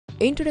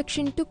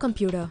Introduction to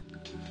computer.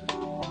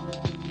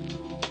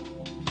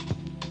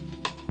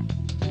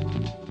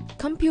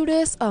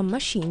 Computers are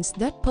machines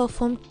that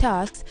perform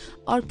tasks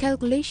or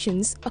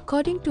calculations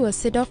according to a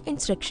set of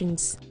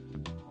instructions.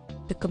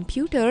 The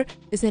computer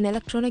is an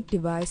electronic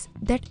device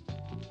that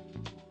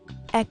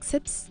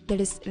accepts,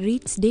 that is,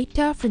 reads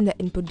data from the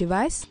input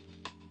device,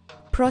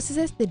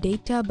 processes the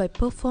data by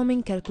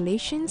performing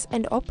calculations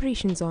and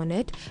operations on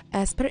it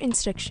as per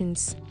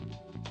instructions,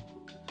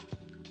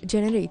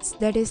 generates,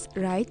 that is,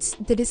 writes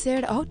the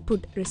desired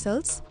output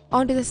results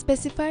onto the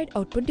specified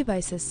output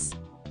devices.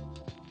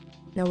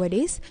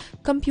 Nowadays,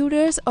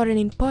 computers are an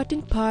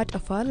important part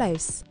of our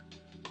lives.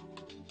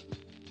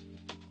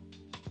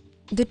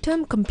 The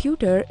term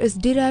computer is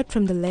derived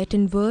from the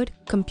Latin word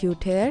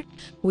computare,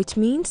 which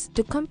means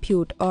to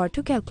compute or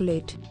to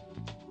calculate.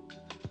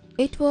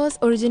 It was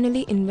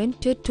originally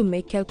invented to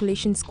make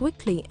calculations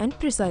quickly and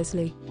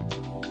precisely.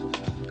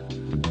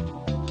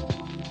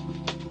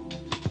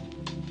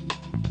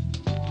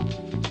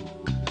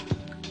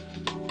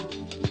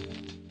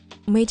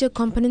 Major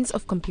components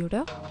of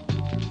computer.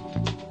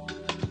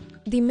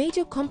 The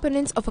major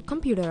components of a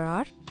computer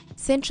are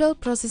Central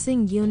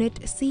Processing Unit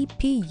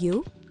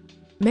CPU,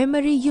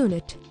 Memory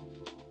Unit,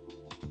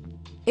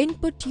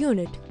 Input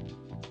Unit,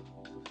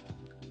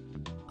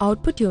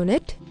 Output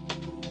Unit,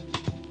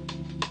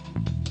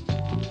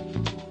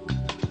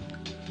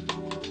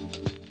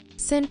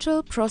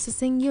 Central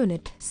Processing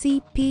Unit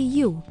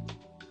CPU.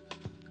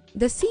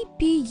 The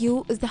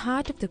CPU is the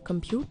heart of the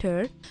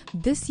computer.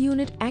 This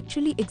unit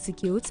actually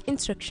executes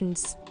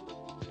instructions.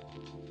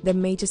 The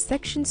major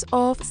sections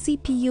of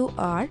CPU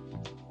are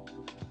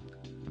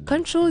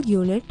Control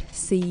Unit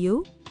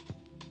 (CU),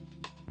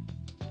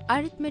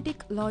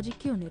 Arithmetic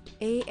Logic Unit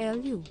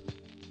 (ALU).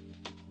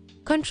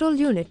 Control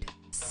Unit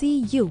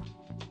 (CU)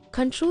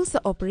 controls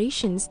the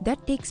operations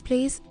that takes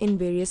place in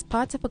various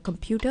parts of a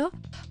computer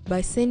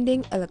by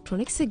sending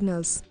electronic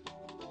signals.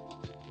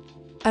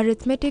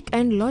 Arithmetic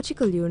and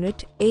Logical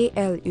Unit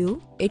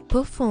 (ALU), it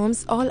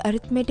performs all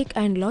arithmetic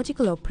and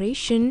logical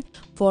operation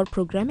for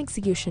program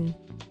execution.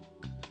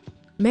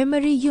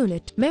 Memory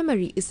Unit.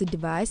 Memory is a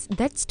device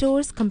that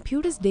stores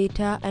computer's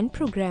data and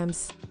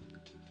programs.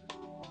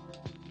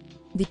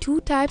 The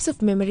two types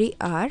of memory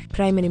are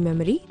primary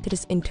memory, that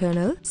is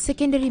internal,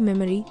 secondary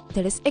memory,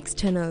 that is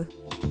external.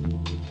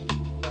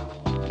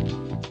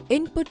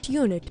 Input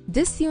Unit.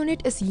 This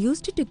unit is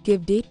used to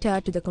give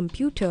data to the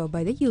computer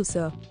by the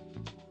user.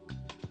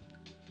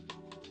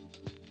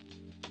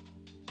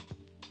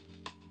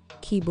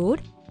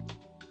 Keyboard,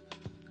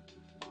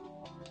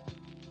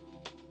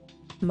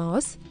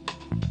 mouse,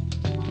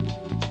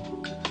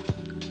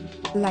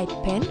 light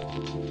pen,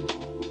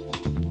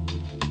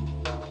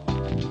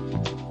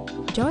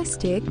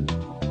 joystick,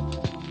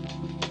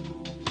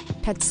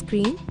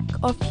 touchscreen,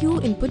 or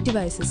few input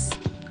devices.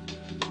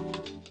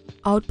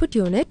 Output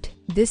Unit.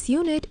 This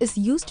unit is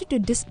used to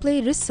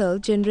display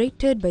result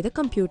generated by the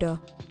computer.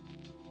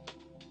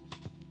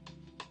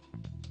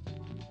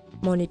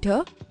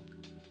 Monitor,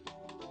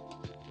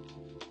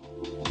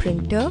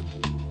 printer,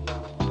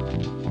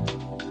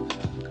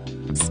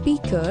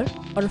 speaker,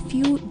 or a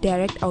few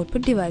direct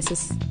output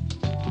devices.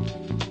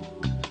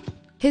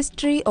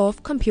 History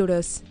of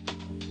computers.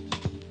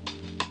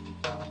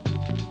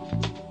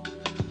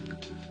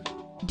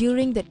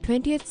 During the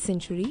 20th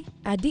century,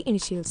 at the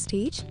initial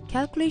stage,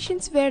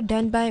 calculations were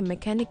done by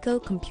mechanical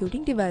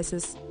computing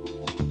devices.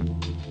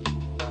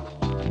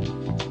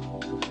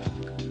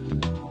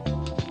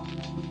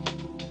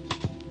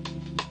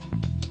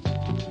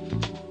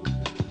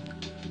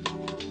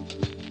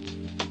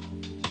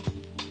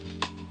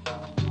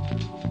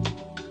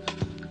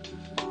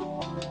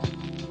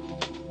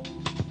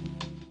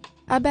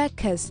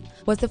 Abacus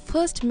was the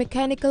first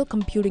mechanical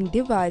computing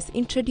device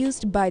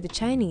introduced by the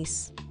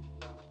Chinese.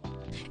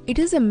 It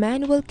is a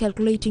manual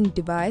calculating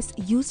device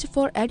used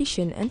for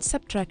addition and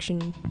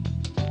subtraction.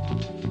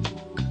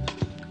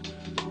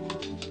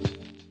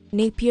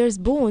 Napier's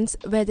bones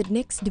were the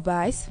next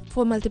device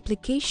for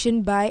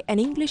multiplication by an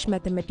English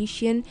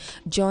mathematician,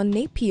 John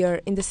Napier,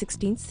 in the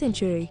 16th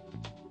century.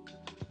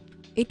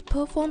 It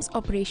performs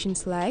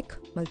operations like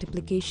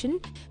multiplication,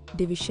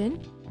 division,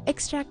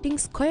 extracting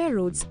square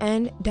roots,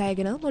 and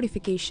diagonal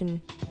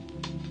modification.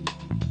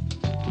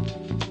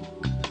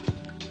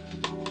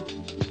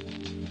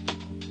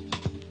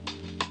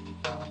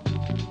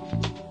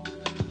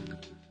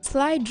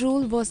 Slide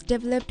rule was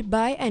developed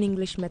by an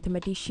English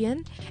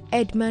mathematician,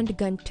 Edmund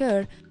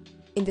Gunter,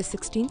 in the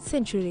 16th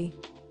century.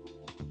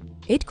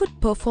 It could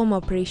perform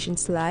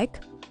operations like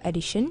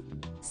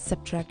addition,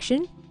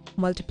 subtraction,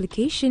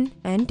 multiplication,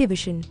 and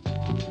division.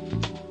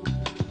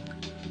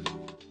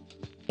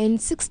 In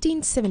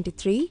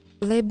 1673,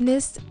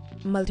 Leibniz's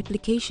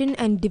multiplication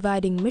and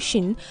dividing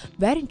machine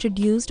were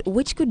introduced,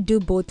 which could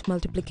do both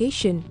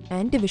multiplication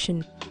and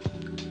division.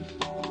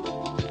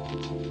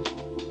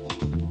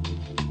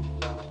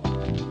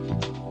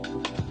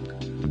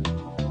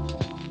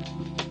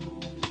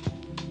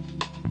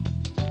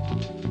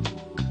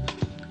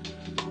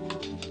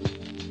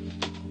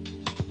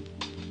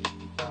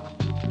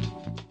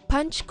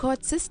 punch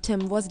code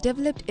system was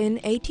developed in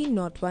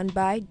 1801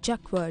 by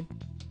Jacquard.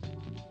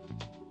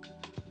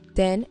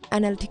 Then,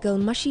 analytical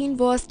machine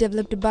was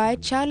developed by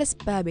Charles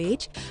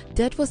Babbage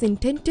that was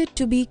intended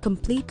to be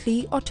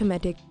completely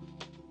automatic.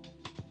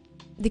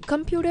 The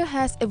computer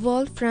has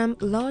evolved from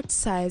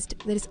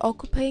large-sized, that is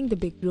occupying the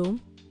big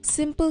room,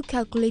 simple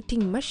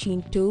calculating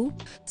machine to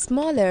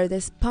smaller, that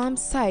is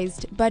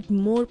palm-sized but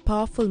more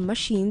powerful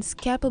machines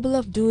capable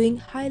of doing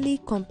highly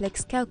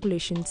complex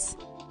calculations.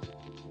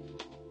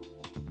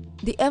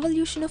 The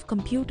evolution of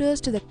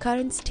computers to the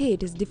current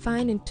state is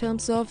defined in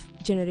terms of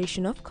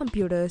generation of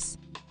computers.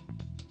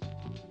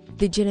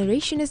 The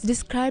generation is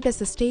described as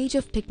a stage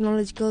of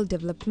technological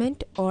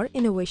development or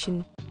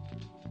innovation.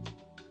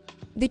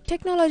 The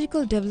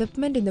technological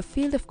development in the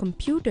field of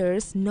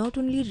computers not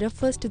only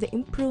refers to the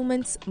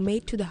improvements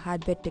made to the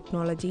hardware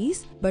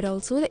technologies, but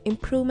also the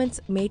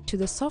improvements made to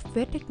the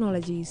software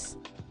technologies.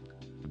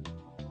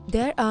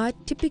 There are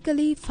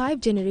typically 5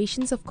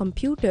 generations of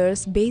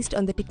computers based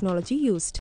on the technology used.